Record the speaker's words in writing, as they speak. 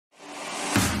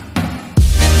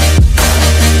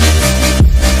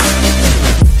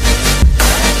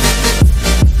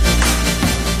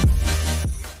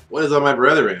What is up, my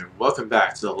brethren? Welcome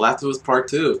back to The Last of Us Part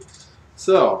 2.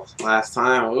 So, last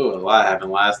time, ooh, a lot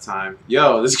happened last time.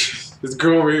 Yo, this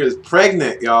girl over here is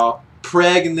pregnant, y'all.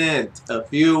 Pregnant. A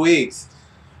few weeks.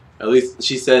 At least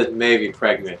she said maybe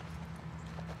pregnant.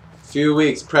 Few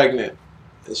weeks pregnant.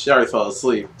 And she already fell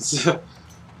asleep. So,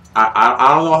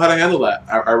 I don't know how to handle that.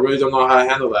 I really don't know how to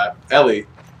handle that. Ellie,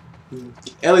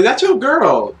 that's your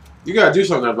girl. You gotta do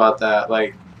something about that.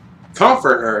 Like,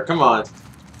 comfort her. Come on.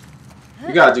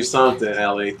 You gotta do something,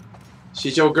 Ellie.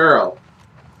 She's your girl.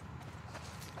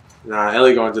 Nah,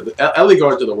 Ellie going to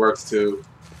the works too.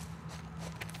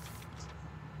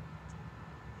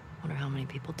 Wonder how many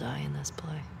people die in this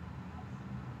play.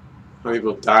 How many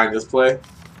people die in this play?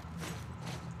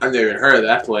 I've never even heard of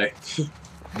that play.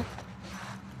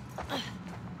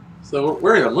 So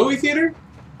we're in a movie theater?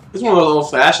 It's one of those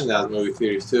old-fashioned ass movie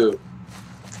theaters too.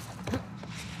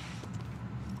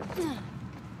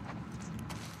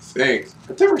 Think.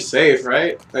 But they were safe,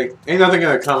 right? Like, ain't nothing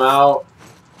gonna come out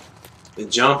and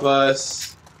jump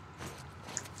us.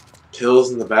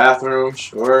 Pills in the bathroom,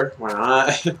 sure, why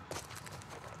not?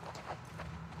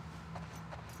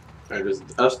 Alright, just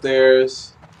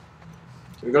upstairs.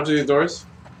 Can we go to these doors?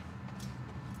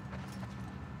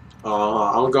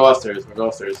 I'm gonna go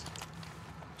upstairs.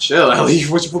 Chill, Ellie.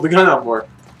 What you pulled the gun out for?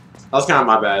 That was kind of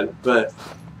my bad, but.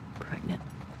 Pregnant.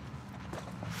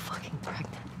 Fucking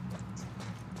pregnant.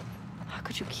 How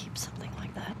could you keep something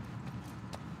like that?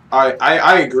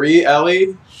 I agree,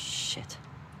 Ellie. Shit.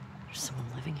 There's someone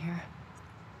living here?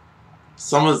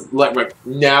 Someone's like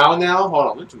now? Hold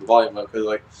on, let me turn the volume up because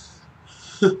like.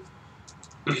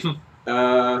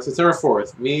 September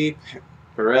 4th, me,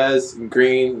 Perez, and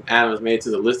Green, and Adams made it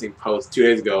to the listing post 2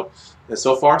 days ago, and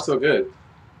so far so good.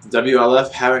 The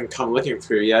WLF haven't come looking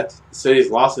for you yet. The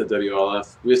city's lost to the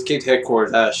WLF. We escaped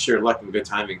headquarters out of sheer luck and good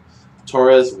timing.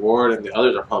 Torres, Ward, and the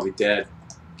others are probably dead.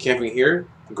 Camping here?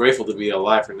 I'm grateful to be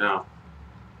alive for now.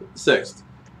 6th.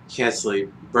 Can't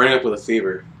sleep. Burning up with a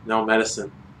fever. No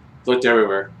medicine. Looked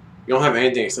everywhere. We don't have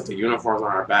anything except the uniforms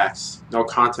on our backs. No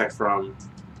contact from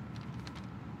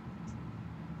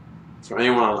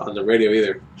anyone on the radio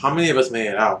either. How many of us made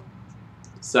it out?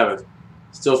 7th.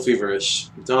 Still feverish.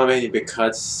 Don't have any big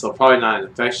cuts, so probably not an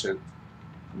infection.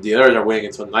 The others are waiting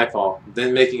until nightfall,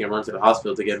 then making a run to the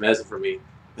hospital to get medicine for me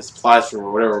and supplies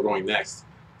for whatever we're going next.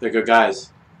 They're good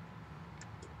guys.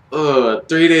 3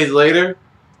 days later?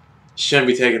 Shouldn't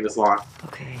be taking this long.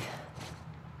 Okay.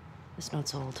 This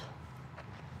note's old.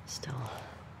 Still,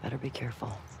 better be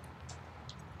careful.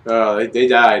 They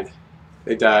died.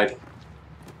 They died.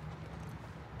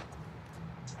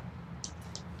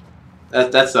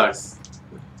 That sucks.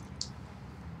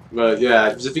 But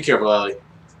yeah, just be careful, Ellie.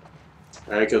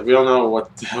 Alright, because we don't know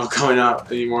what the hell coming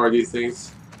out anymore of these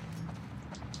things.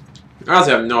 I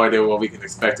honestly have no idea what we can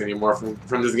expect anymore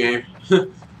from this game. I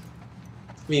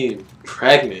mean,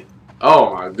 pregnant.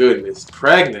 Oh my goodness,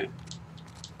 pregnant.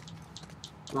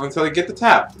 Well, until they get the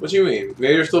tap. What do you mean?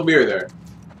 Maybe there's still beer there.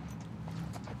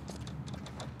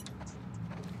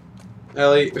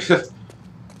 Ellie, you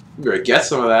better get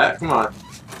some of that. Come on.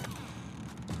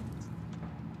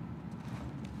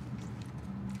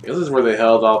 This is where they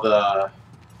held all the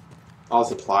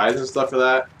supplies and stuff for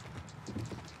that.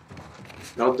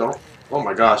 No, don't. Oh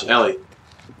my gosh, Ellie.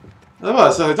 I was about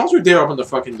to say, don't you dare open the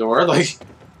fucking door. Like,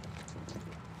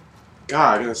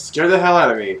 God, you're gonna scare the hell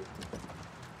out of me.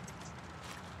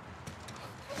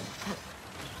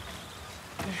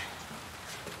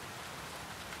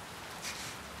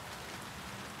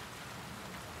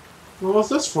 Well, what's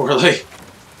this for? Like,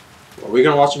 are we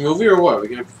gonna watch a movie or what? Are we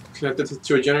gonna connect it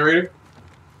to a generator?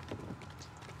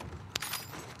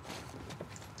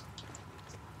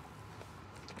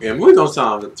 Yeah, movies don't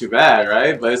sound too bad,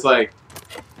 right? But it's like,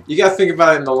 you gotta think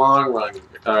about it in the long run.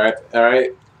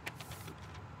 Alright?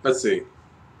 Let's see.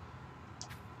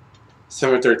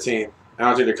 December 13th. I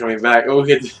don't think they're coming back. Oh,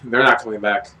 they're not coming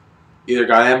back. Either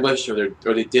got ambushed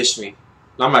or they dished me.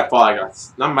 Not my fault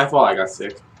I got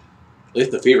sick. At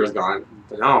least the fever's gone.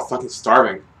 But now I'm fucking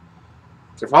starving.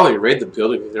 I could probably raid the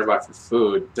building nearby for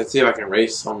food. Let's see if I can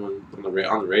raise someone on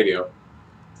the radio.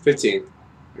 15.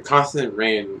 The constant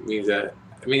rain means that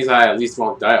I at least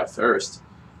won't die of thirst.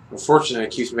 Unfortunately,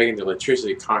 it keeps making the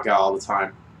electricity conk out all the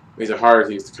time. Makes it harder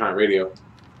to use the kind of radio.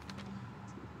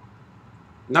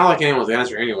 Not like anyone's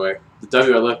answering anyway. The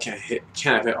WLF can't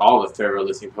have hit all the Pharaoh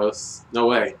listing posts. No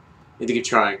way. Need to keep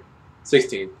trying.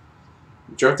 16.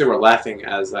 Drunk they were laughing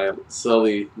as I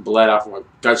slowly bled out from a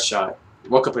gut shot.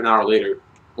 Woke up an hour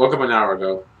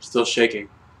ago. Still shaking.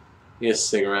 Need a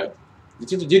cigarette.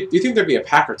 Do you think there'd be a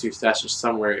pack or two stashed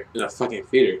somewhere in a fucking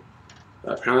theater?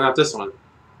 Apparently not this one.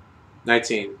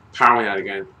 19. Powering out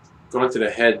again. going to the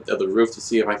head of the roof to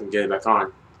see if I can get it back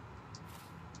on.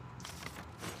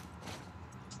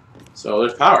 So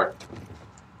there's power.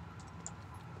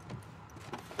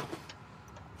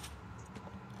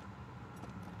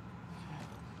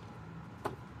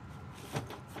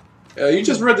 You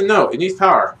just read the note. It needs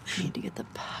power. I need to get the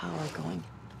power going.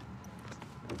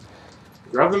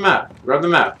 Grab the map. Grab the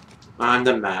map. On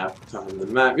the map. On the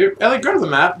map. Ellie, grab the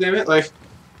map, damn it. Like,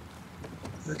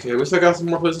 okay, we still got some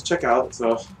more places to check out,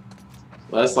 so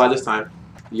let's slide this time.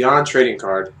 Beyond trading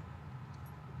card.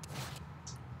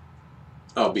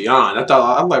 Oh, Beyond.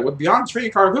 I'm like, what? Beyond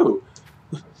trading card? Who?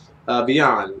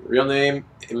 Beyond. Real name,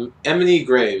 Emily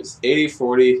Graves.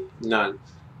 80-40, none.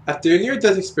 After a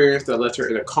near-death experience that left her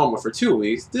in a coma for 2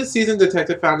 weeks, this seasoned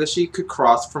detective found that she could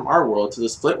cross from our world to the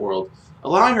split world,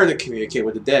 allowing her to communicate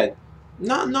with the dead.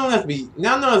 Now known as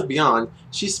Beyond,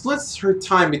 she splits her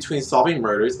time between solving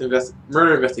murders,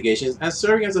 murder investigations, and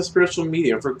serving as a spiritual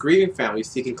medium for grieving families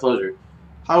seeking closure.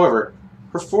 However,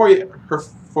 her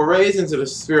forays into the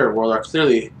spirit world are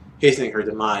clearly hastening her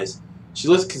demise. She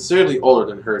looks considerably older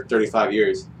than her 35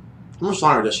 years. How much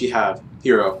longer does she have,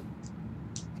 Hero?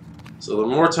 So the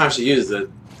more time she uses it,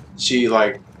 she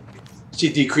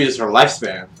decreases her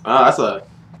lifespan. That's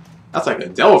like a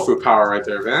devil fruit power right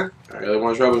there, man. Alright, really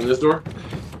want to try opening this door?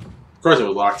 Of course it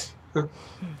was locked.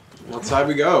 One side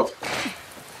we go.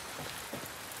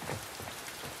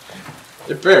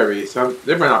 There better be some.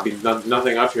 There better not be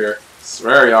nothing up here. I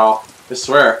swear, y'all. I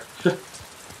swear. There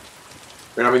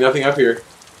better not be nothing up here.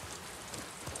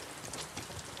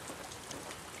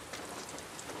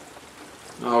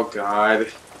 Oh God.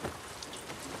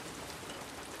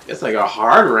 It's like a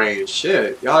hard range.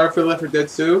 Shit. Y'all ever feel Left 4 Dead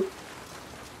 2?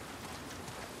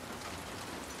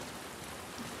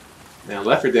 Man,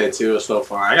 Left 4 Dead 2 is so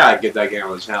fun. I gotta get that game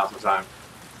on the channel sometime.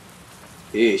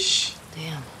 Eesh.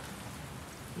 Damn.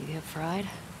 You get fried?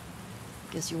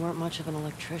 Guess you weren't much of an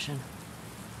electrician.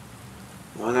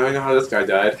 Well, now we know how this guy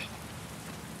died.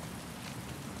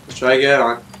 Let's try to get it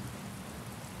on.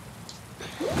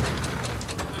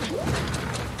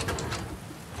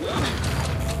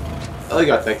 Ellie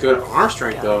got that good arm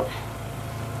strength, though.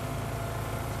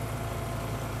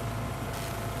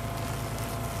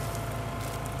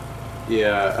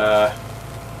 Yeah,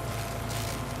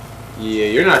 yeah,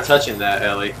 you're not touching that,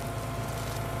 Ellie.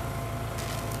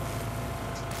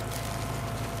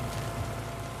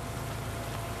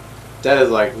 That is,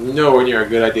 like, nowhere near a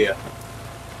good idea.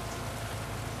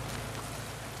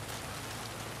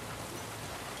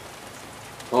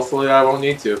 Hopefully I won't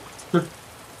need to.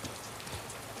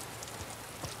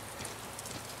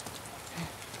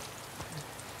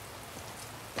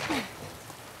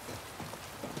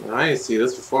 I didn't see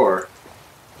this before.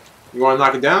 You want to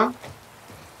knock it down?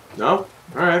 No?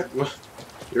 Alright.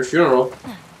 Your funeral.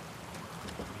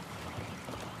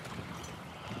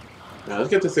 Now let's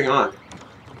get this thing on.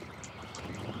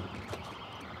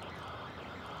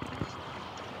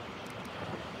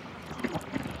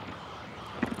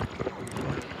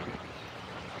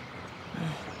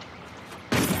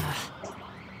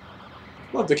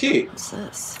 Look, the key. What's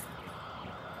this?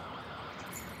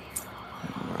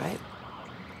 Alright.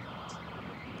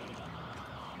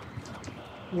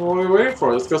 What are we waiting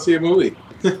for? Let's go see a movie.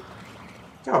 Look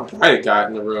how bright it got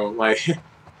in the room. Like, and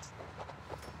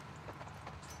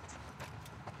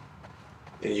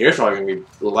you're probably gonna be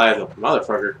light as a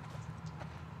motherfucker.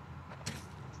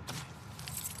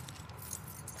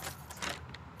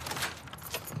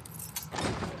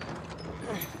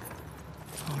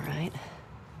 Alright.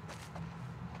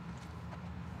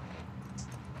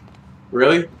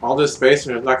 Really? All this space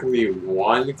and there's not gonna be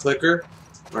one clicker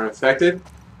or infected?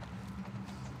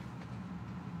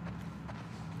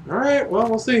 Alright, well,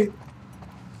 we'll see.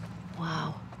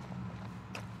 Wow.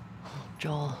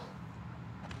 Joel,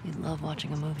 you'd love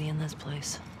watching a movie in this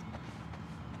place.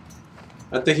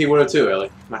 I think he would have too, Ellie.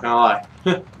 Not gonna lie.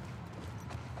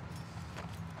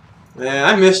 Man,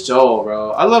 I miss Joel,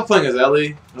 bro. I love playing as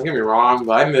Ellie. Don't get me wrong,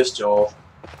 but I miss Joel.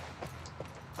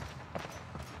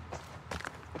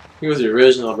 He was the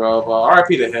original, bro, but RIP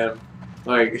to him.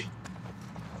 Like,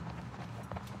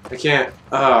 I can't,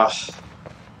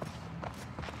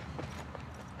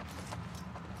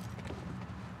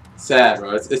 sad,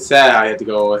 bro. It's sad how he had to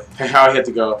go. How he had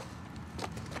to go.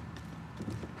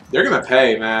 They're gonna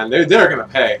pay, man. They're gonna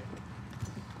pay.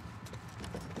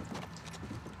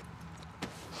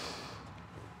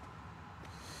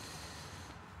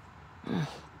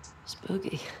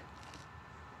 Spooky.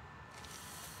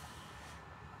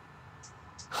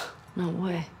 No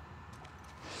way.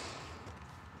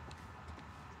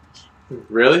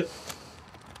 Really?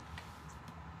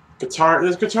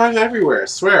 There's guitars everywhere, I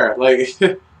swear. Like,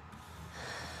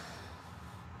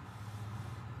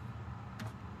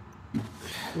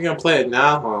 We're gonna play it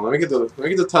now. Hold on, let me get the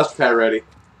touchpad ready.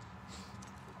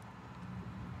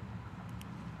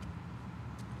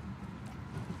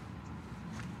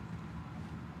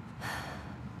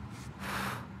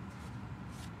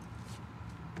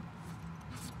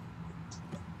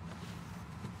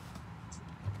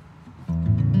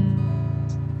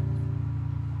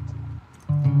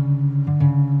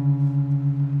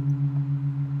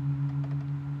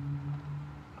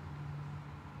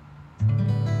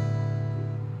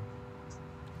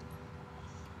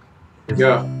 Here we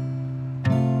go.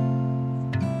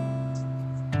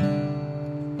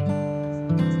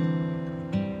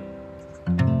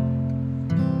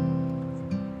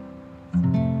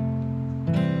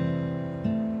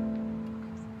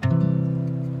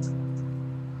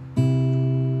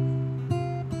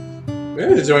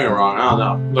 Maybe they're doing it wrong. I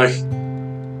don't know. Like.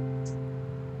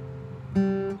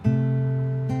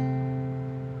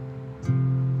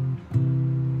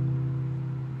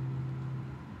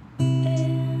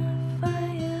 If I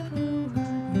ever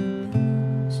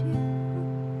lose you,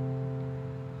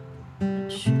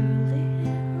 I'd surely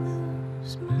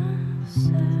lose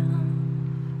myself.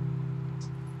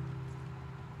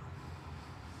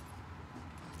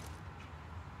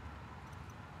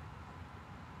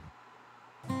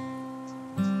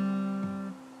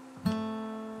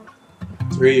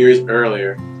 Three years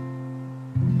earlier.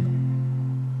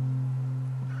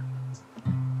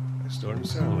 It's starting to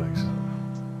sound like something.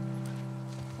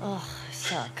 Oh, I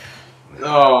suck.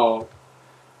 No.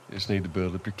 You just need to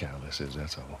build up your calluses,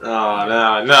 that's all. Oh,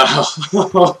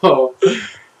 no.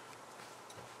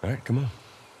 All right, come on.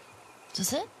 Is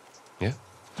this it? Yeah.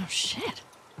 Oh, shit.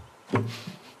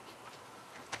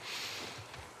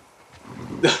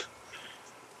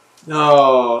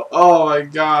 No. Oh, my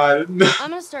God. No. I'm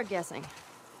gonna start guessing.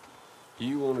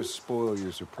 You want to spoil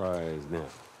your surprise now?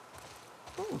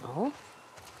 I don't know.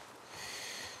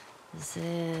 Is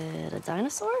it a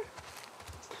dinosaur?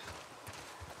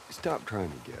 Stop trying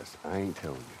to guess. I ain't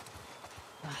telling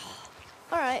you.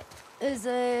 All right. Is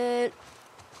it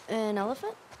an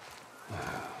elephant?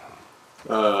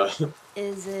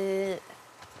 Is it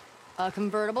a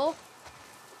convertible?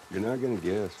 You're not gonna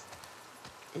guess.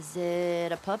 Is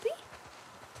it a puppy?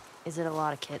 Is it a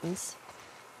lot of kittens?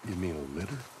 You mean a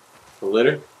litter? The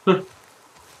litter?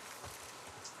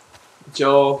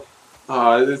 Joel.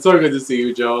 Oh, it's so good to see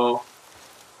you, Joel.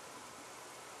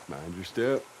 Mind your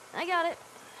step. I got it.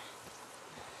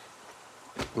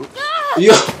 Oops.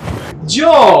 Yo,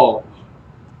 Joel!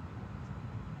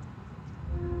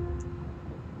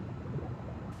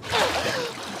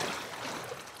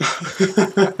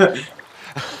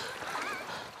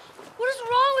 What is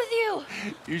wrong with you?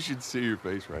 You should see your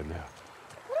face right now.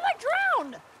 What if I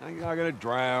drowned? You're not gonna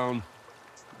drown.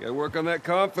 You gotta work on that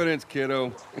confidence,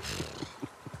 kiddo.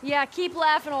 Yeah, keep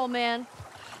laughing, old man.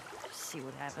 See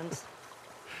what happens.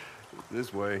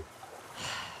 This way.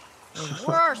 The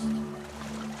worst.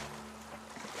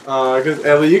 Because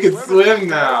Ellie, you can swim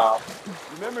now.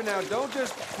 Remember now, don't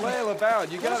just flail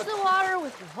about. You Push gotta. the water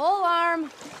with your whole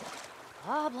arm.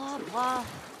 Blah, blah, blah.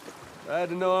 Glad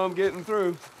to know I'm getting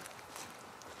through.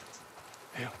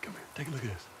 Hey, come here. Take a look at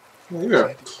this. You're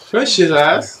gonna push his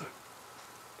ass.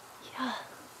 Yeah.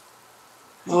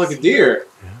 Oh, like a deer.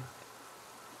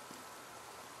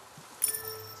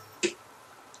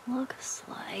 Looks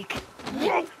like.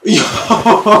 Yo,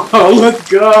 let's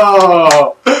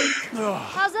go.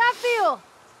 How's that feel?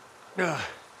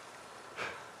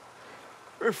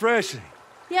 Refreshing.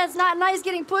 Yeah, it's not nice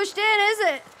getting pushed in, is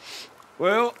it?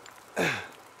 Well,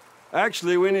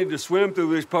 actually, we need to swim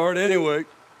through this part anyway.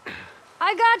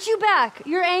 I got you back.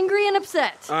 You're angry and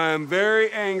upset. I'm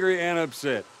very angry and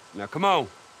upset. Now, come on.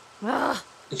 Ugh.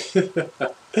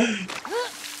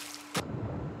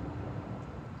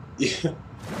 Yeah.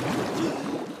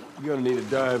 You're gonna need a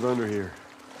dive under here.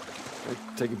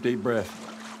 Take a deep breath.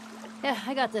 Yeah,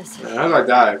 I got this. How do I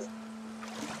dive?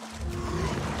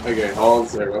 Okay, hold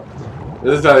on, there we go.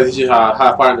 This is how they teach you how to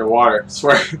fight underwater, I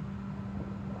swear.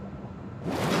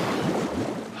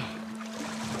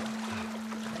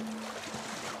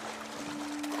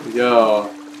 Yo.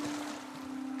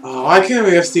 Oh, why can't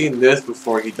we have seen this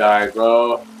before he died,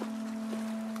 bro?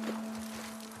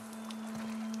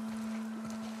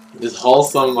 This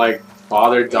wholesome, like,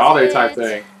 father-daughter type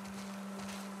thing.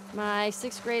 My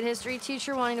 6th grade history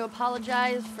teacher wanting to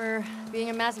apologize for being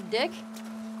a massive dick.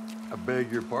 I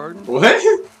beg your pardon? What?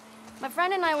 My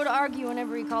friend and I would argue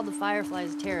whenever he called the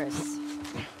Fireflies terrorists.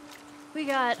 We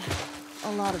got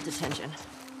a lot of detention.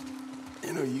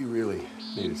 You know, you really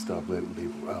need to stop letting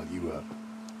people rile you up.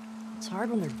 It's hard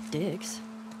when they're dicks.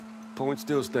 Point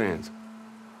still stands.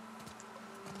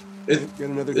 It's Get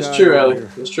another true, dive over Ellie.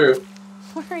 here. It's true.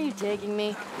 Where are you taking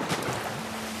me?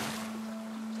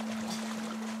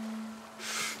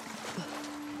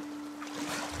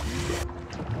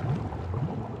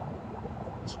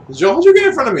 Joel, how'd you get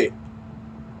in front of me?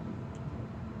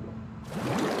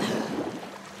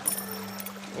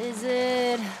 Is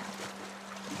it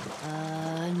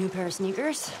a new pair of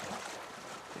sneakers?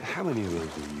 How many of those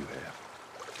do you have?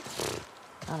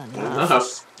 Not Not enough.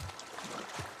 enough.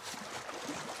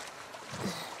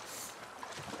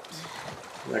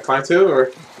 Can I climb too,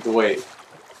 or the wait?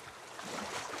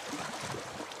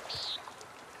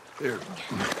 There.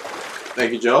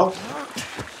 Thank you, Joel.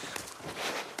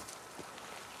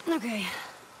 Okay.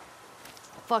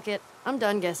 Fuck it. I'm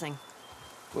done guessing.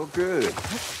 Well, good.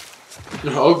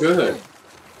 Oh, good.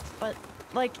 But,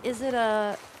 like, is it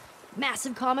a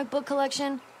massive comic book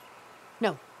collection?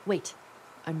 No, wait.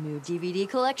 A new DVD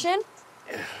collection?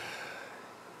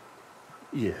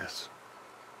 Yes.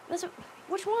 Which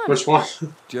one? Which one?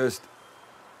 Just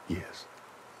yes.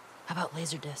 How about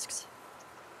laser discs?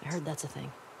 I heard that's a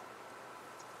thing.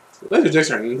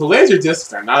 Laser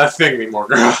discs are not a thing anymore,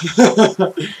 girl.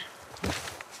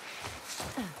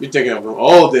 You're thinking of the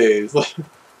old days.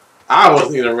 I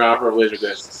wasn't even around for laser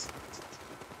discs.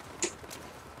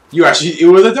 It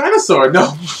was a dinosaur.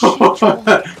 No.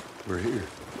 We're here.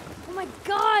 Oh my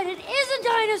god, it is a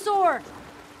dinosaur!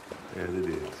 Yes, it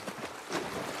is.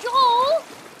 Joel!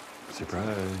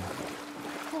 Surprise.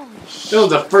 Holy shit. It was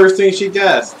the first thing she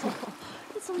guessed.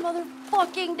 It's a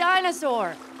motherfucking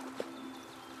dinosaur!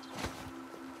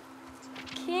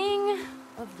 King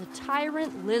of the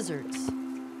tyrant lizards.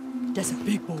 That's a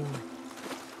big boy.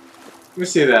 Let me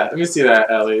see that. Let me see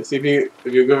that, Ellie. See if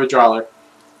you're good with drawer.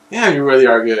 Yeah, you really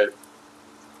are good.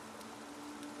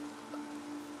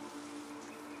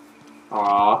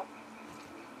 Aww.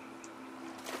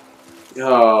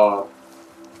 Yo.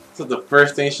 This is the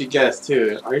first thing she guessed,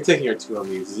 too. Are you taking her to a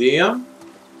museum?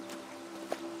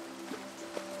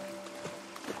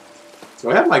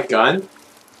 Do I have my gun?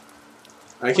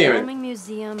 I can't even... Wyoming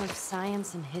Museum of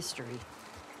Science and History.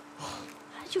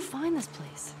 How did you find this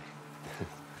place?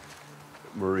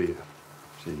 Maria.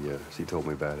 She told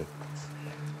me about it.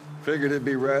 Figured it'd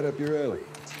be right up your alley.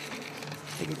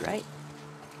 Figured right.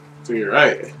 So you're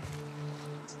right.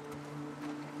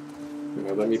 You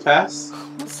gonna let me pass?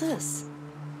 What's this?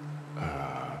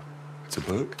 It's a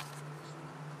book?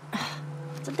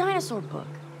 It's a dinosaur book.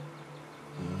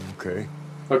 Okay.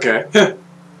 Okay.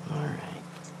 Alright.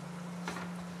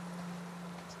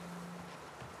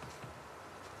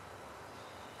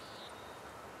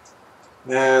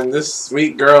 Man, this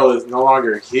sweet girl is no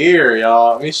longer here,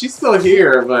 y'all. I mean, she's still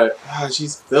here, but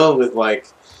she's filled with, like,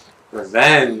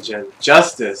 revenge and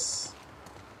justice.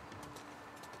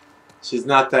 She's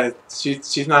not that...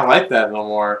 She's not like that no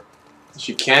more.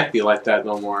 She can't be like that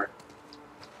no more.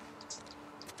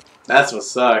 That's what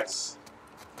sucks.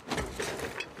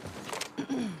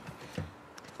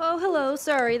 Oh, hello.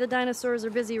 Sorry, the dinosaurs are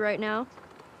busy right now.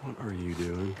 What are you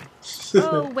doing?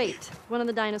 Oh, wait. One of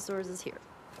the dinosaurs is here.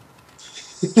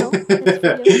 Joel, it's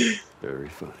for you. Very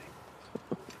funny.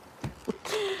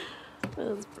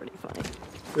 That was pretty funny.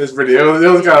 It was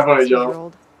kind of funny, Joe.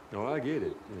 6-year-old. No, I get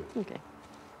it. Yeah. Okay.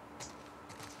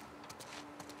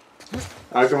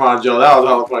 Oh, come on, Joe. That was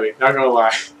hella funny. Not gonna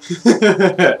lie.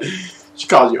 She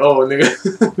called you old,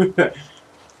 nigga.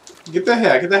 Get the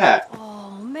hat. Get the hat.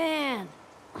 Oh, man.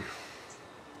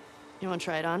 You want to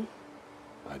try it on?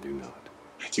 I do not.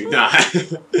 I do not.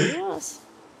 Yes.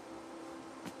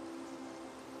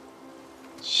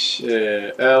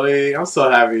 Shit, Ellie. I'm so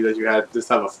happy that you had this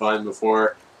type of fun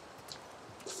before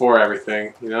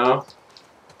everything, you know?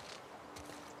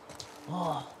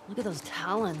 Oh, look at those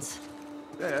talons.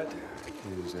 That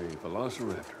is a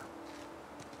velociraptor.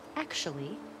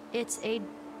 Actually, it's a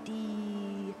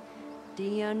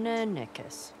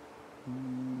Deinonychus.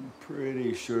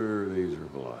 Pretty sure these are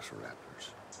velociraptors.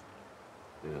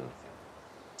 Yeah.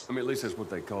 I mean, at least that's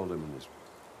what they called them in this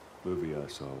movie I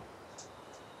saw.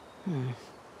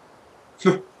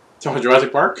 Talking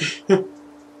Jurassic Park?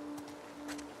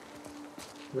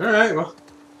 Alright, well.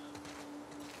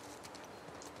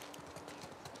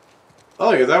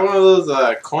 Oh, is that one of those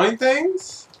coin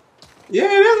things? Yeah,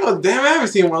 it is. Well, damn, I haven't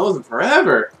seen one of those in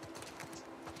forever.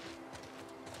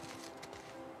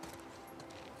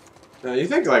 Now, you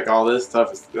think like all this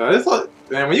stuff is... it's like,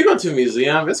 man, when you go to a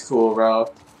museum, it's cool,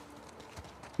 bro.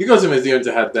 You go to a museum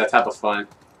to have that type of fun.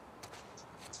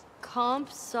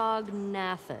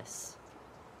 Compsognathus.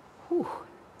 Whew,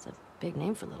 it's a big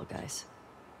name for little guys.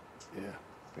 Yeah,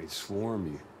 they swarm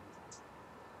you.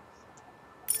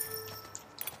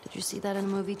 Did you see that in a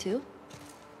movie too?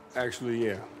 Actually,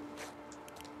 yeah.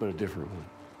 But a different one.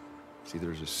 See,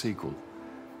 there's a sequel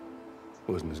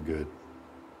Wasn't as good.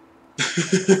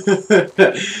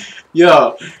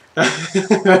 Yo.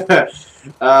 I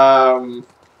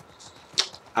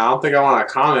don't think I want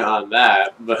to comment on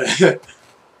that, but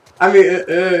I mean,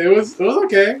 it was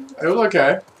okay. It was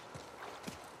okay.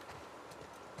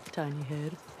 Tiny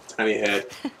head. Tiny head.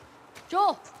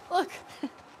 Joel, look.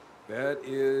 That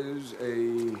is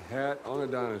a hat on a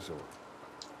dinosaur.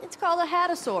 It's called a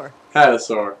hatasaur.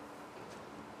 Hatasaur.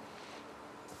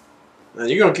 Now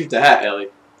you're gonna keep the hat, Ellie.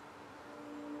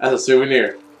 That's a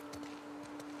souvenir.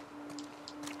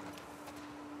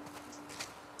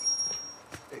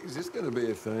 Is this gonna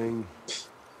be a thing?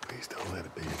 Please don't let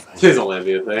it be a thing. Please don't let it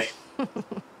be a thing.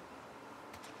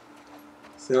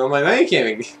 So I'm like, no, you can't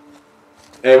make me.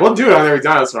 Hey, we'll do it on every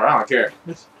dinosaur. I don't care.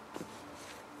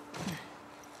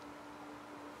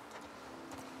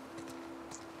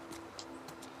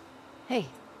 Hey,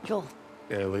 Joel,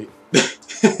 Ellie.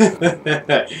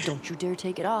 don't you dare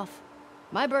take it off.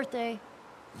 My birthday,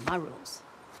 my rules.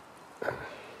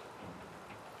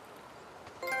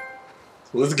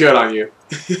 Looks good on you.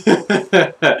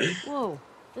 Whoa,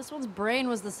 this one's brain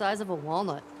was the size of a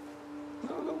walnut.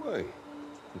 No way.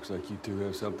 Looks like you two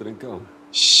have something in common.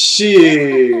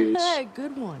 Sheesh. Hey,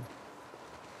 good one.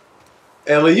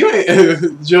 Ellie, you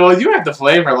ain't. Joel, you have to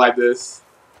flame her like this.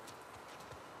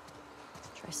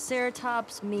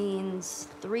 Triceratops means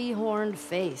three-horned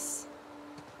face.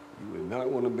 You would not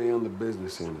want to be on the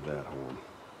business end of that horn.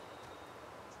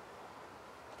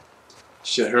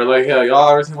 Shit, her like hell. Y'all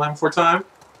ever seen Land Before Time?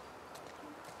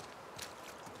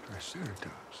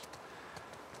 Triceratops.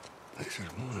 There's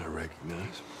one I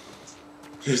recognize.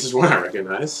 This is one I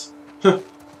recognize.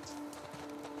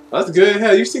 That's good.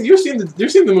 Hell, you've seen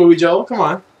the movie, Joel. Come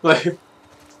on, like.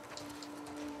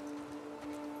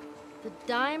 The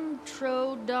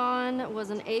Dimetrodon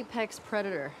was an apex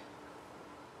predator.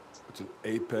 What's an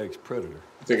apex predator?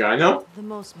 You think I know? The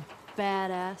most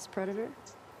badass predator.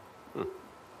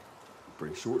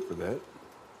 Pretty short for that.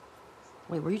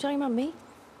 Wait, were you talking about me?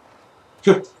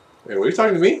 Wait, were you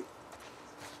talking to me?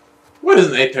 What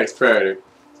is an apex predator?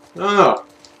 I don't know.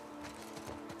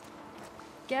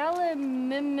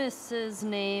 Gallimimus's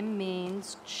name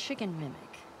means chicken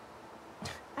mimic.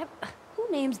 Who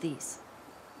names these?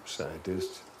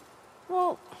 Scientists.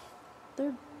 Well,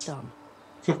 they're dumb.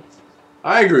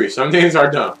 I agree. Some names are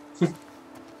dumb.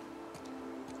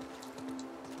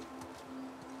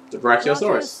 The Brachiosaurus.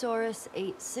 Brachiosaurus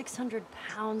ate 600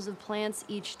 pounds of plants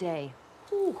each day.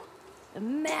 Whew.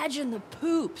 Imagine the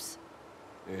poops.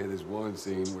 Yeah, there's one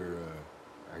scene where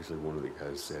actually one of the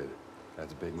guys said,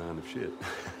 "That's a big mound of shit."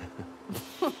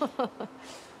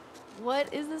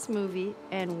 What is this movie,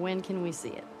 and when can we see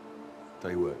it?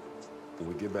 Tell you what, when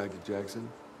we get back to Jackson,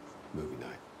 movie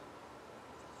night.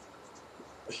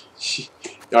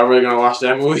 Y'all really gonna watch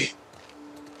that movie?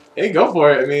 Hey, go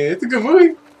for it. I mean, it's a good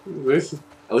movie.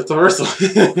 At least the first one.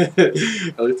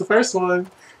 At least the first one.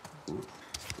 Ooh,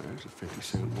 there's a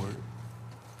 50-cent word.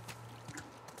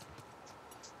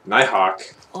 Nighthawk.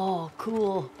 Oh,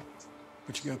 cool.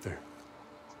 What you got there?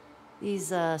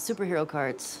 These superhero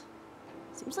cards.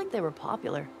 Seems like they were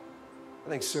popular. I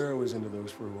think Sarah was into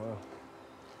those for a while.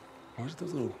 What was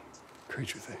those little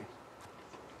creature thing?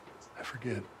 I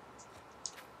forget.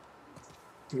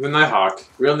 The Nighthawk.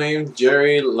 Real name,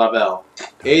 Jerry Lavelle.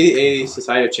 8080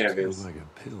 Society of Champions. Feels like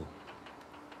a pill.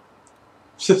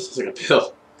 Just like a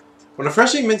pill. When a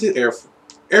freshly minted Air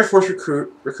Force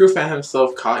recruit found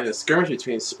himself caught in a skirmish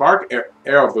between Spark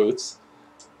Arrow Boots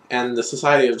and the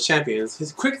Society of Champions,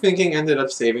 his quick thinking ended up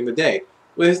saving the day.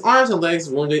 With his arms and legs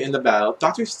wounded in the battle,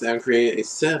 Dr. Stem created a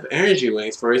set of energy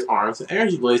wings for his arms and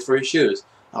energy blades for his shoes,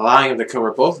 allowing him to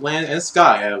cover both land and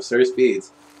sky at absurd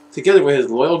speeds. Together with his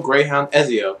loyal greyhound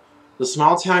Ezio, the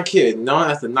small-town kid known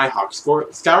as the Nighthawk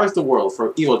scours the world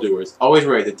for evildoers, always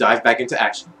ready to dive back into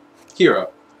action.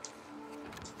 Hero.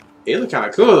 He look kind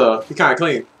of cool though. He kind of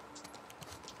clean.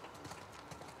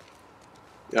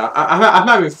 Yeah, I'm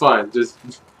having fun just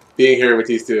being here with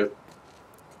these two.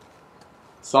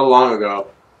 So long ago.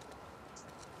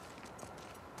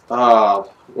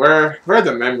 Where'd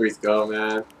the memories go,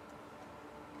 man?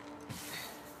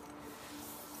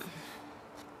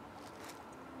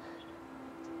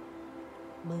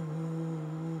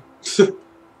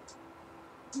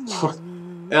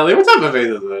 Ellie, what type of face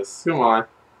is this? Come on.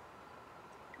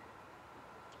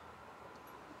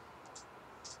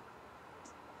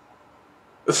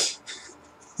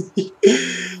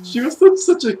 She was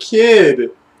such a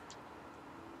kid.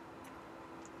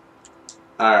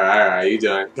 Alright, you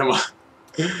done. Come on.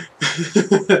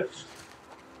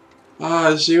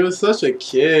 Ah, she was such a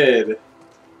kid.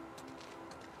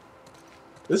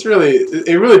 It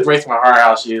really breaks my heart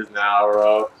how she is now,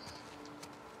 bro.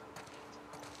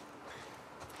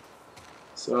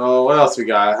 So what else we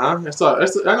got, huh?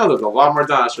 I know there's a lot more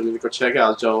dinosaurs we need to go check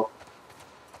out, Joel.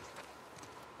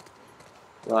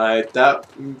 Like that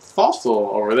fossil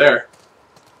over there.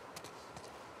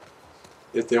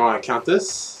 If they want to count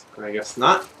this, I guess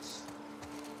not.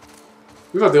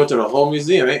 We got to go to the whole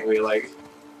museum, ain't we? Like.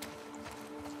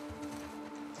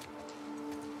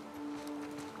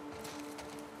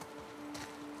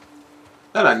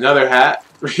 Not another hat.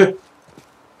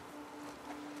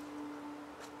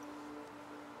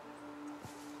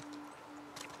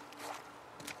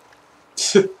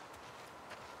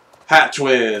 Hat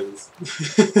twins.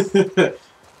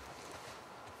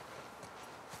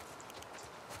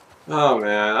 Oh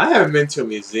man, I haven't been to a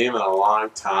museum in a long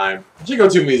time. I should go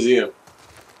to a museum.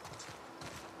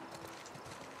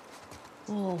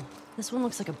 Whoa, this one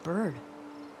looks like a bird.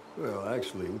 Well,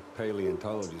 actually,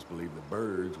 paleontologists believe the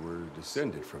birds were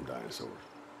descended from dinosaurs.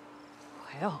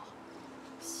 Well,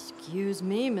 excuse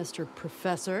me, Mr.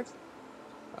 Professor.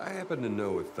 I happen to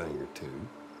know a thing or two.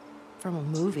 From a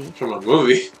movie. From a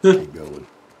movie. Keep going.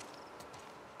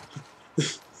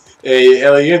 Hey,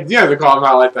 Ellie, you have to call him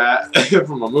out like that.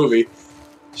 From a movie.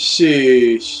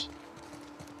 Sheesh.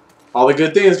 All the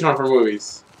good things come from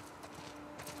movies.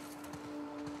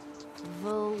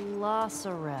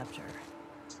 Velociraptor.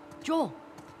 Joel,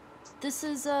 this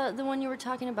is the one you were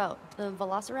talking about, the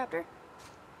Velociraptor?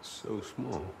 So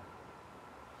small.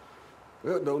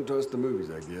 Well, don't trust the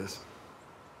movies, I guess.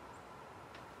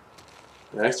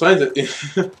 That explains it.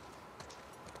 Think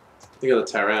of the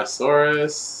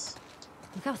Tyrannosaurus.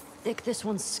 Look how thick this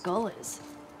one's skull is.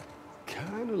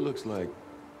 Kinda looks like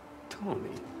Tommy.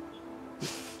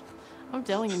 I'm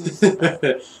telling you, you said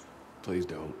that. Please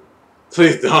don't.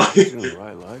 Please don't. You know the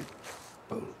right light.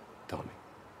 Boom. Tommy.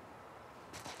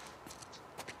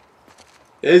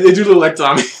 They do look like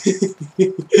Tommy.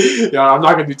 Yeah, I'm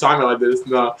not gonna do Tommy like this.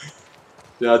 No.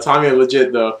 Yeah, Tommy is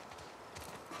legit though.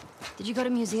 Did you go to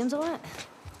museums a lot?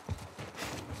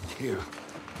 Yeah.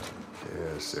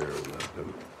 Yeah, Sarah loved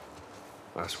them.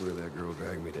 I swear that girl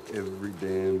dragged me to every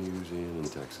damn museum in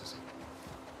Texas.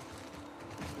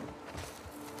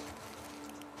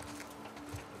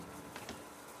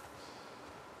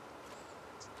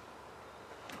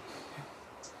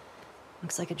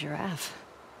 Looks like a giraffe.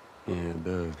 Yeah, it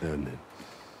does, doesn't it?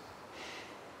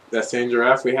 That same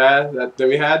giraffe we had that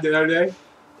we had the other day.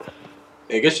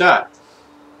 Hey, good shot.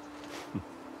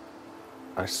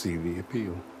 I see the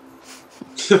appeal.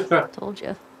 Told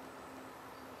you.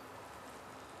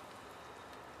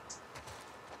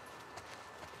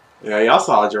 Yeah, y'all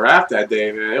saw a giraffe that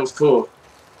day, man. It was cool.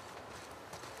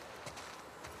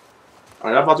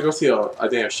 Are y'all about to go see a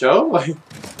damn show? Like.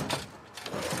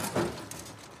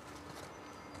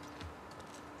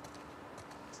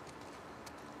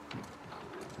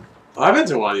 Oh, I've been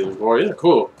to one of these before. Yeah,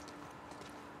 cool.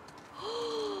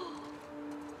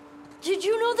 Did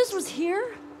you know this was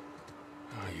here?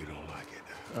 Oh, you don't like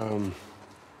it.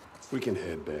 We can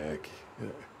head back.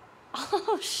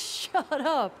 Oh, shut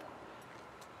up.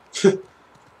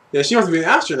 Yeah, she wants to be an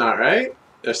astronaut, right?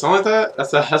 Or something like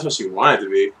that? That's what she wanted to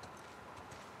be.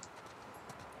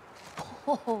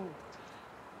 Oh.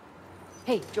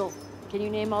 Hey, Joel, can you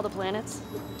name all the planets?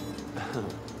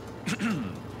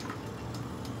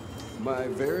 My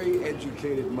very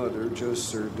educated mother just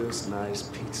served us nice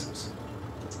pizzas.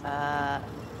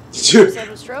 Did you have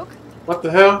a stroke? What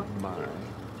the hell? My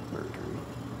Mercury,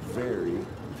 very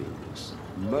Venus,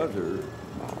 mother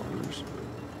Mars.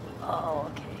 Oh,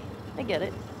 okay. I get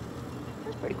it.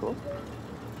 That's pretty cool.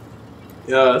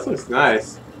 Yeah, this looks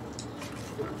nice.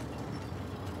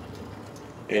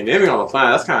 Hey, naming all the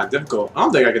planets, that's kind of difficult. I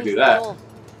don't think I could do that. Joel,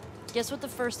 guess what the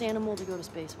first animal to go to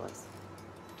space was?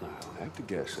 I'll have to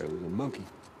guess that was a monkey.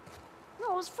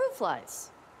 No, it was fruit flies.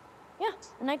 Yeah,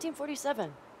 in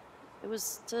 1947. It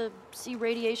was to see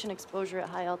radiation exposure at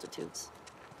high altitudes.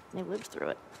 They lived through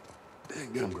it.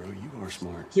 Daggum, bro, you are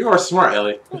smart. You are smart,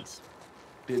 Ellie. Thanks.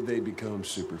 Did they become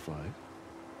superfly?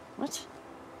 What?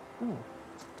 Oh.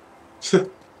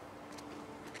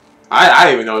 I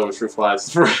didn't even know it was fruit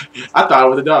flies. I thought it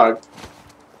was a dog.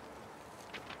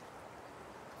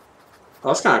 Oh,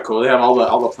 that's kind of cool. They have all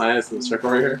the planets in the circle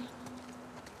right here.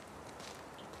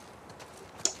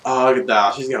 Oh, look at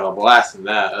that. She's got a blast in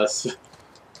that.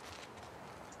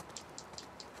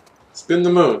 Spin the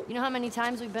moon. You know how many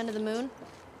times we've been to the moon?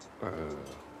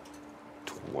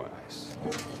 Twice.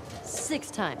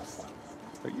 6 times.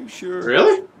 Are you sure?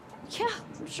 Really? Yeah,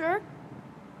 I'm sure.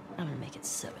 I'm gonna make it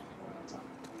 7.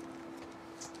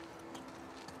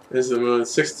 This is the moon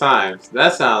 6 times.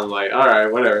 That sounds like,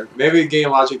 alright, whatever. Maybe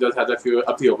game logic does have that feel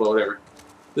appeal, but whatever.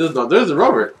 There's a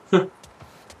rover.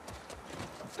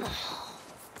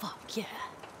 Fuck yeah.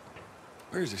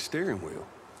 Where's the steering wheel?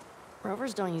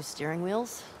 Rovers don't use steering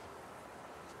wheels.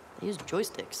 They use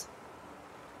joysticks.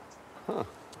 Huh.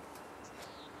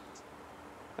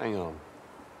 Hang on.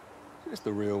 Is this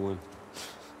the real one?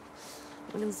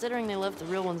 Well, considering they left the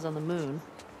real ones on the moon,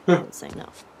 I would say no.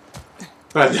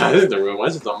 But no, this is the real one.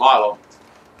 This is the model.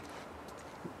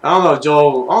 I don't know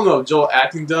if Joel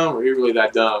acting dumb or he really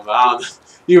that dumb. But I don't know.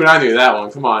 Even I knew that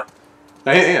one. Come on.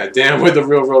 Ain't damn with the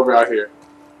real rover out here.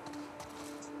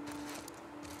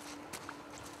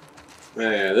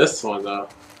 Man, this one though.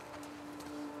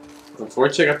 Before we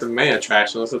check out the main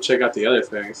attraction, let's go check out the other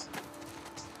things.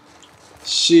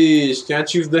 Sheesh, can I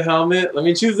choose the helmet? Let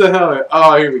me choose the helmet.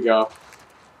 Oh, here we go.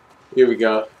 Here we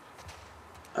go.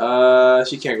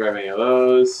 She can't grab any of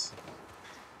those.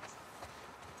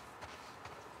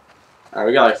 Alright,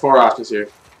 we got like 4 options here.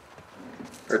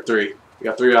 Or 3. We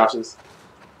got 3 options.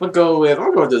 I'm gonna go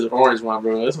with this orange one,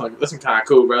 bro. This one kinda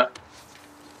cool, bro.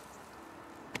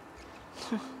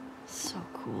 So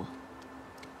cool.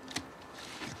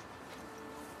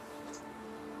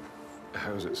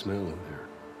 How's it smell in there?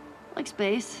 Like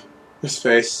space. His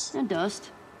face. And dust.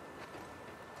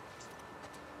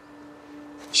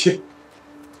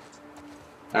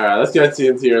 Alright, let's get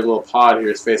into your little pod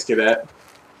here, Space Cadet.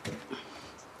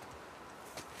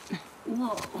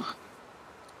 Whoa.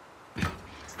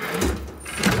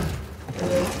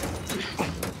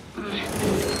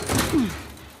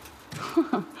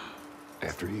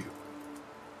 After you.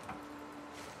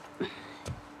 Is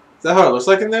that how it looks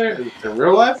like in there? In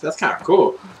real life? That's kind of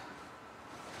cool.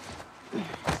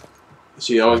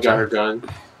 She always got her gun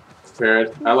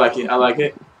prepared. I like it. I like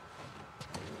it.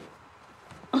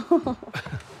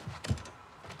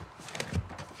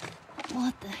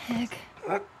 What the heck?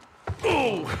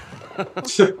 Oh!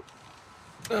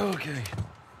 Okay.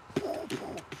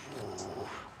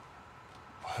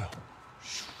 Wow.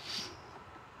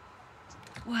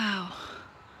 Wow.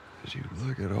 As you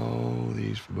look at all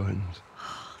these buttons.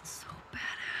 Oh, it's so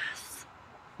badass.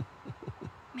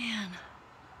 Man.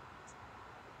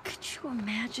 Could you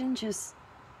imagine just...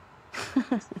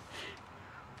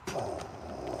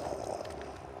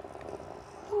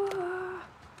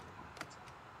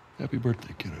 Happy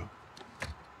birthday, kiddo.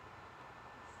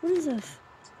 What is this?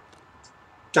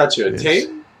 Got you a This tape?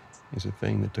 is a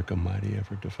thing that took a mighty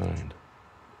effort to find.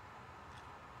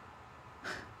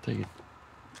 Take it.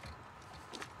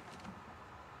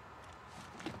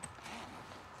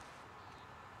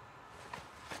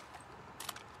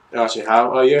 Oh, actually,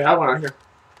 oh, you have one on here.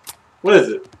 What is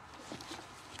it?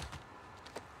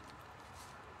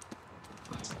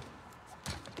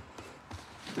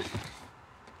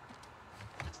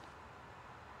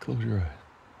 Close your eyes.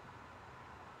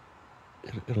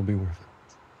 It'll be worth it.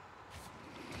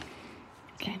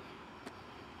 Okay.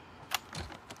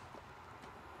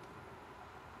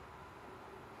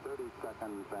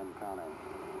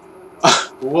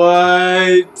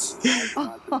 What?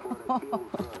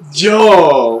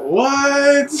 Joe,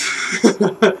 what?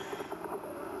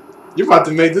 You're about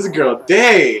to make this girl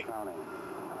day. T-minus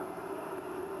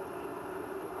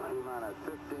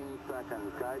 15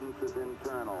 seconds. Guidance is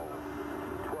internal.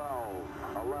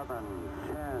 12, 11,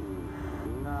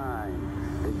 10,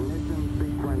 9. Ignition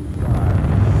sequence start.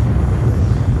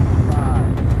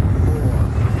 5,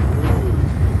 4,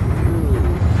 3, 2,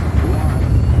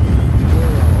 1,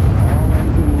 0. All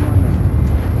engine running.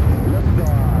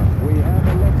 Liftoff. We have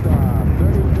a liftoff.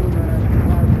 32 minutes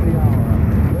past the hour.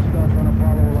 Liftoff on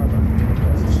Apollo 11.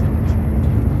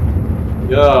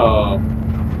 Yo.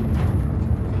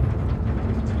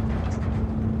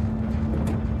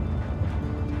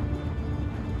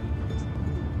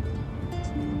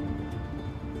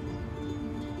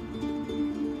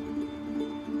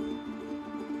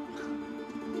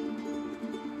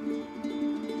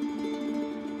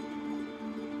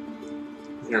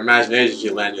 Your imagination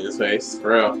should land in his face,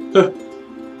 for real.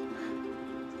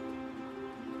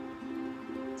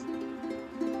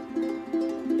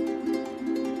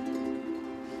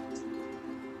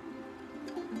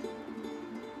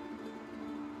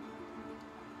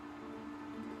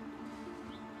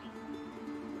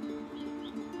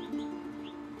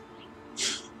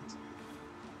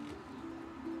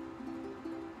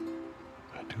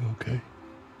 I do okay.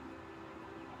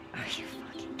 Are you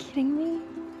fucking kidding me?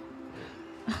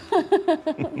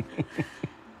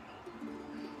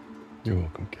 You're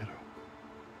welcome, kiddo.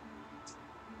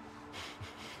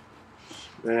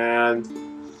 Man.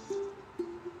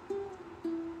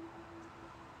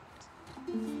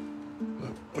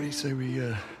 Well, what do you say we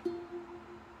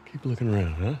keep looking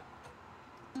around, huh?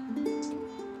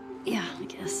 Yeah, I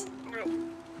guess.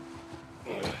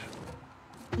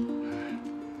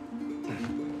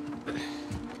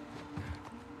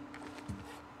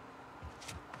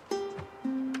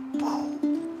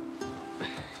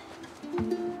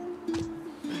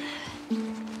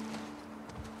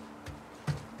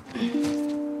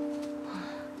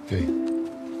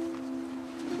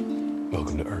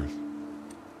 welcome to Earth.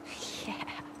 Yeah.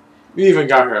 You even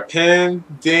got her a pin?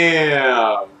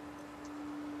 Damn.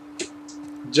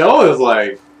 Joel is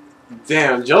like,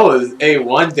 damn, Joel is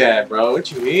A1 dad, bro.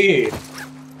 What you mean?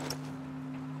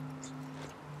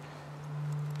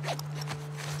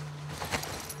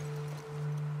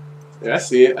 Yeah, I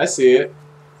see it. I see it.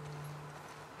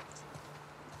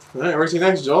 Alright, where's he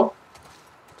next, Joel?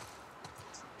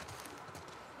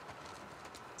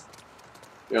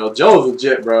 Yo, Joel's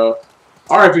legit, bro.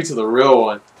 RIP to the real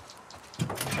one.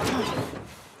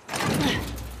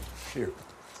 Here.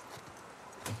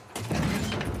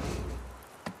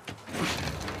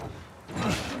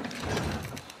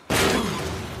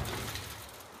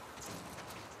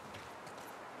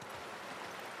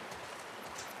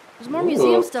 There's more Ooh.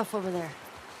 museum stuff over there.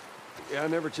 Yeah, I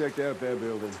never checked out that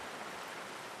building.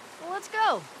 Well, let's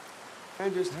go.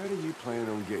 And just how do you plan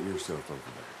on getting yourself over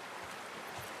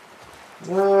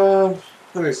there?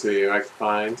 Let me see if I can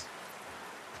find.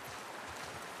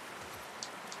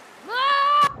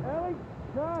 Ah! Ellie,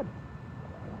 God!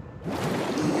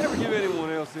 You ever give anyone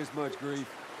else this much grief?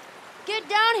 Get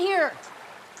down here.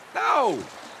 No!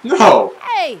 No!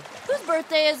 Hey, whose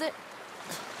birthday is it?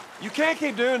 You can't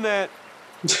keep doing that.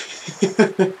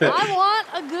 I want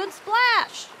a good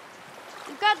splash.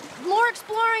 We've got more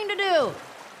exploring to do.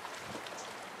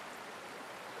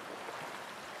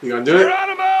 You gonna do it?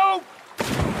 Geronimo!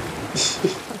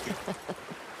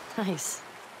 Nice.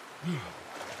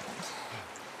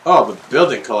 Oh, the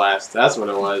building collapsed. That's what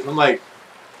it was. I'm like...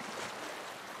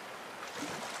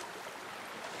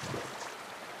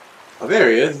 Oh, there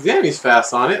he is. Damn, he's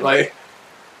fast on it. Like...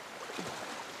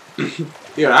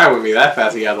 You and I wouldn't be that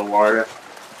fast to get out of the water.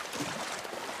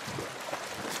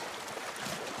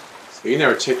 So you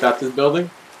never checked out this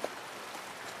building?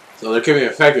 So there could be an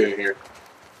infected in here.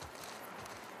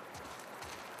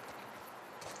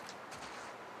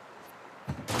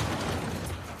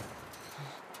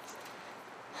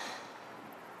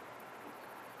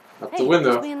 Up Hey, the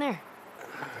window. what's in there?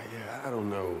 Yeah, I don't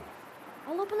know.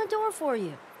 I'll open the door for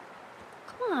you.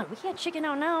 Come on, we can't chicken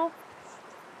out now.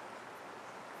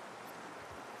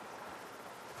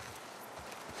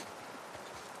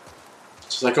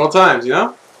 Just like old times, you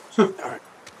know? Alright.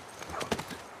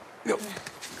 Go.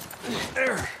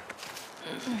 There.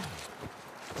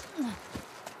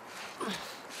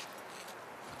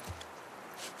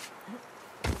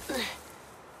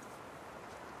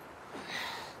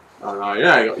 Oh no,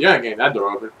 you're not getting that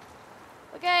door open.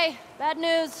 Okay, bad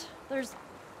news. There's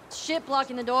shit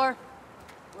blocking the door.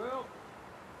 Well,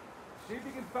 see if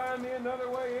you can find me another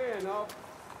way in. I'll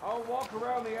walk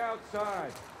around the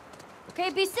outside.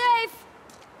 Okay, be safe.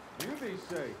 You be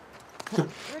safe. There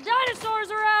are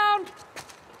dinosaurs around.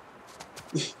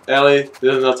 Ellie,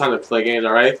 there's no time to play games,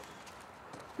 alright?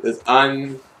 We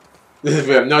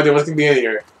have no idea what's gonna be in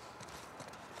here.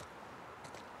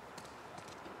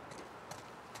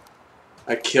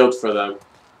 I killed for them.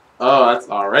 Oh, that's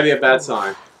already a bad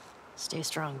sign. Stay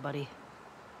strong, buddy.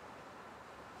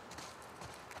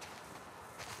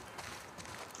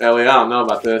 Ellie, I don't know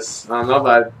about this. I don't know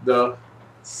about the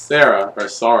Sarah or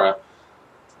Sora.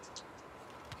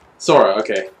 Sora,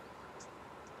 okay.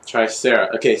 Try Sarah.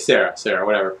 Okay, Sarah,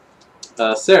 whatever.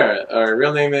 Sarah, her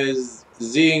real name is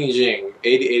Xing Jing,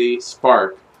 8080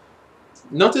 Spark.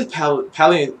 Noted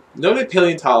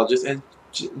paleontologist and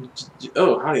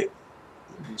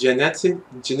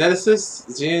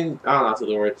geneticist. Jing, I don't know how to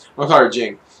do the word. I'll call her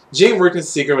Jing. Jing worked in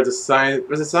secret with a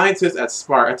scientist at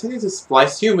Spark, attempting to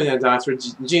splice human and dinosaur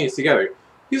genes together.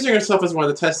 Using herself as one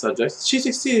of the test subjects, she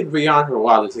succeeded beyond her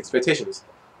wildest expectations.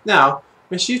 Now,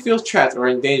 when she feels trapped or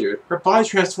endangered, her body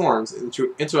transforms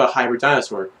into a hybrid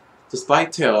dinosaur. The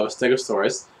spiked tail of a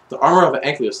Stegosaurus, the armor of an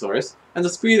Ankylosaurus, and the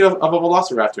speed of a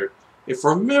Velociraptor. A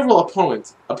formidable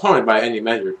opponent by any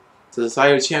measure. The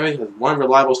Society of Champions has one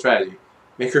reliable strategy.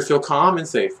 Make her feel calm and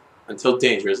safe, until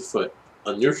danger is afoot.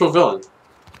 A neutral villain.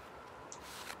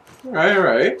 Alright,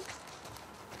 alright.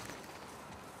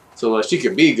 So she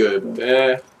could be good,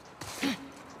 but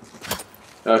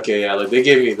okay, yeah, look, they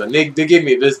gave me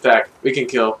this back. We can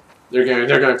kill. They're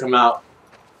gonna come out.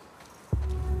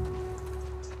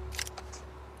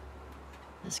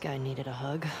 This guy needed a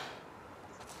hug.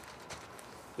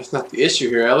 That's not the issue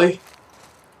here, Ellie.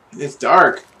 It's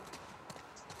dark.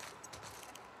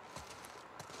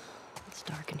 It's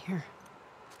dark in here.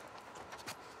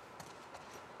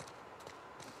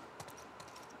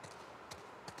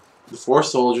 The 4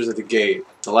 soldiers at the gate.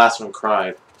 The last one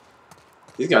cried.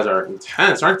 These guys are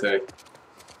intense, aren't they?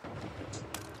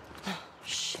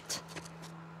 Shit.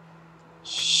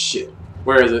 Shit.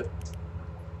 Where is it?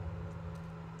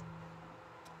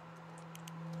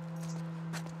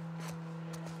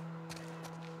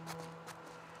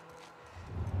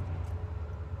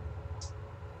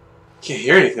 can't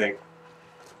hear anything.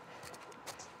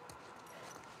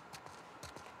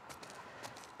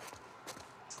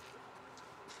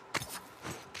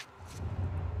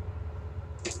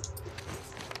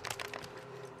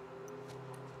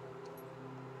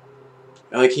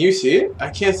 Ellie, can you see it? I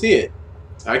can't see it.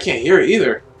 I can't hear it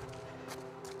either.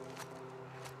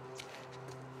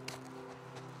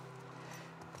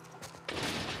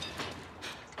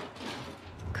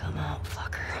 Come on,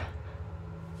 fucker.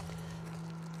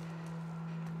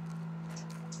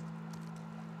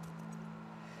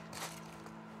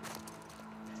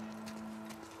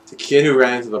 The kid who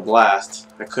ran into the blast.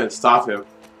 I couldn't stop him.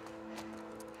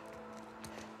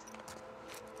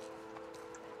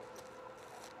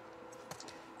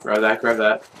 Grab that, grab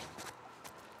that.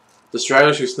 The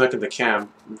stragglers who snuck into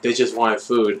camp, they just wanted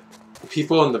food. The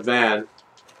people in the van,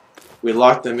 we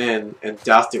locked them in and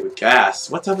doused it with gas.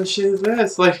 What type of shit is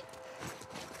this? Like...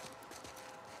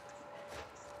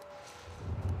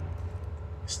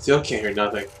 Still can't hear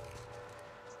nothing.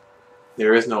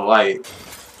 There is no light.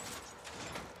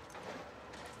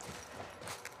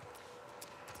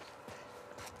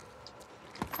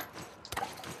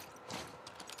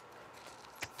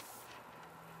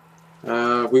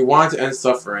 We wanted to end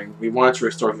suffering. We wanted to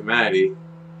restore humanity.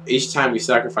 Each time we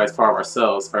sacrificed part of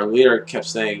ourselves, our leader kept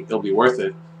saying it'll be worth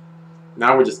it.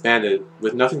 Now we're disbanded,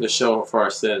 with nothing to show for our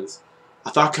sins. I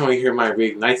thought coming here might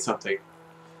reignite something.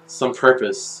 Some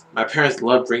purpose. My parents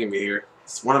loved bringing me here.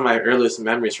 It's one of my earliest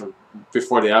memories from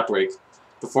before the outbreak.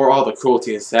 Before all the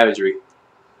cruelty and savagery.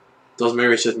 Those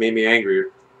memories just made me angrier.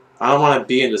 I don't want to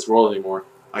be in this world anymore.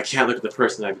 I can't look at the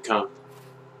person I've become.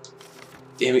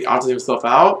 Damn, he opted himself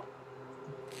out?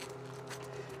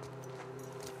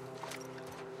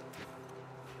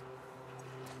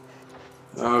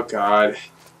 Oh god.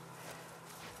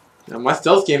 Now, my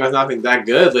stealth game has not been that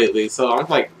good lately, so I'm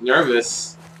like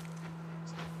nervous.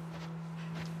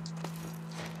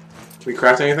 Can we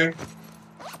craft anything?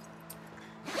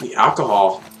 The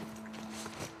alcohol.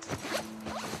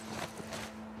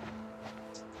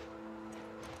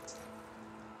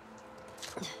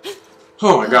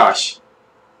 Oh my gosh.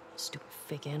 Stupid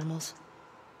fake animals.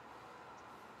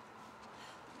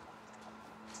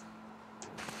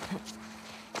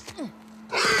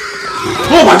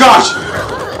 Oh my gosh!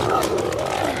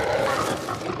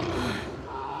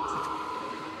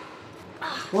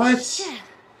 What?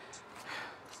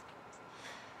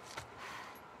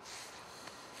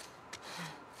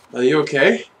 Are you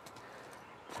okay?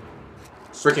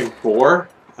 Freaking boar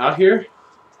out here?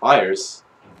 Liars.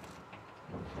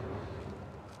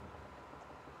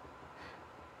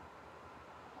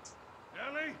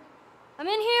 Ellie? I'm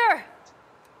in here!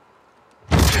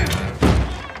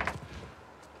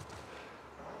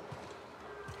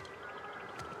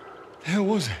 The hell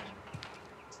was it?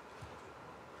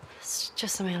 It's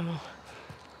just some animal.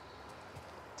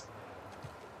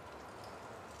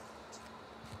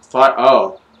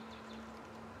 Oh.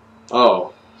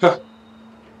 Oh. Huh.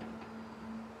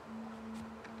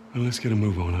 Well, let's get a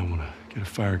move on. I want to get a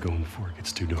fire going before it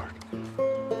gets too dark.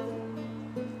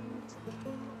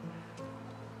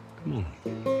 Come on.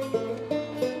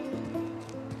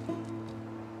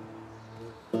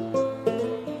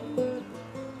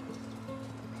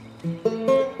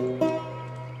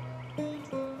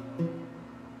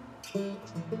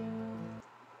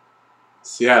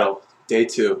 Seattle, day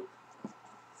 2.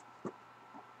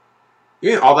 You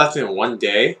mean all that's in one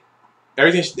day?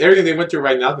 Everything they went through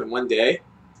right now is in one day?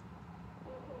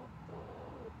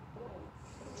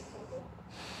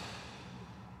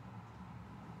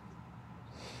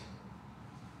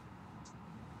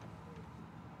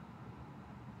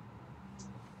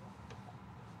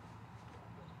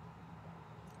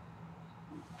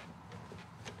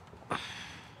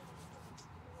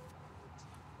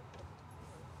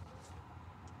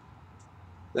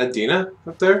 Is that Dina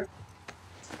up there?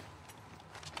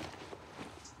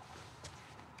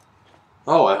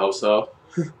 Oh, I hope so.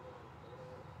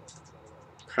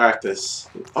 Practice.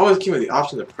 Always give me the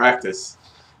option to practice.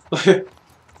 Is there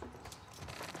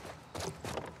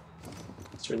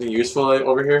anything useful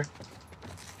over here?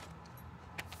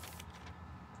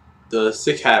 The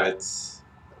sick habits.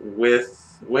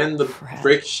 When the Crap.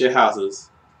 brick shit houses.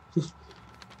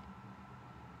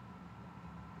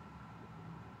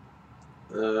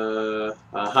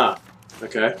 Uh-huh.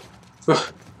 Okay.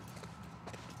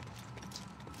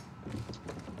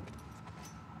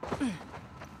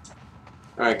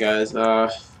 Alright guys, time.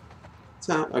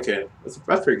 Okay, that's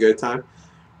pretty good time.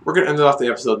 We're gonna end off the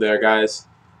episode there, guys.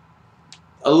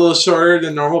 A little shorter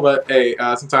than normal, but hey,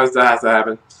 sometimes that has to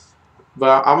happen.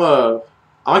 But I'm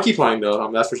gonna keep playing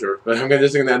though, that's for sure. But I'm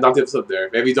just gonna end off the episode there.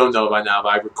 Maybe you don't know by now, but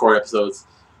I record episodes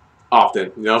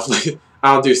often, you know. Like,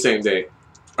 I don't do same day,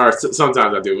 or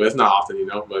sometimes I do, but it's not often, you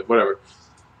know. But whatever.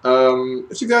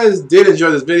 If you guys did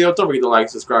enjoy this video, don't forget to like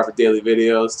and subscribe for daily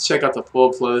videos. Check out the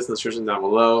full playlist in the description down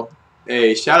below.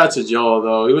 Hey, shout out to Joel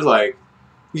though. He was like,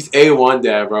 he's A1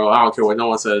 dad, bro. I don't care what no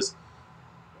one says.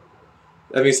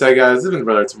 That being said, guys, this has been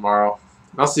Brother Tomorrow.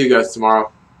 I'll see you guys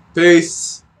tomorrow.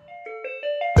 Peace.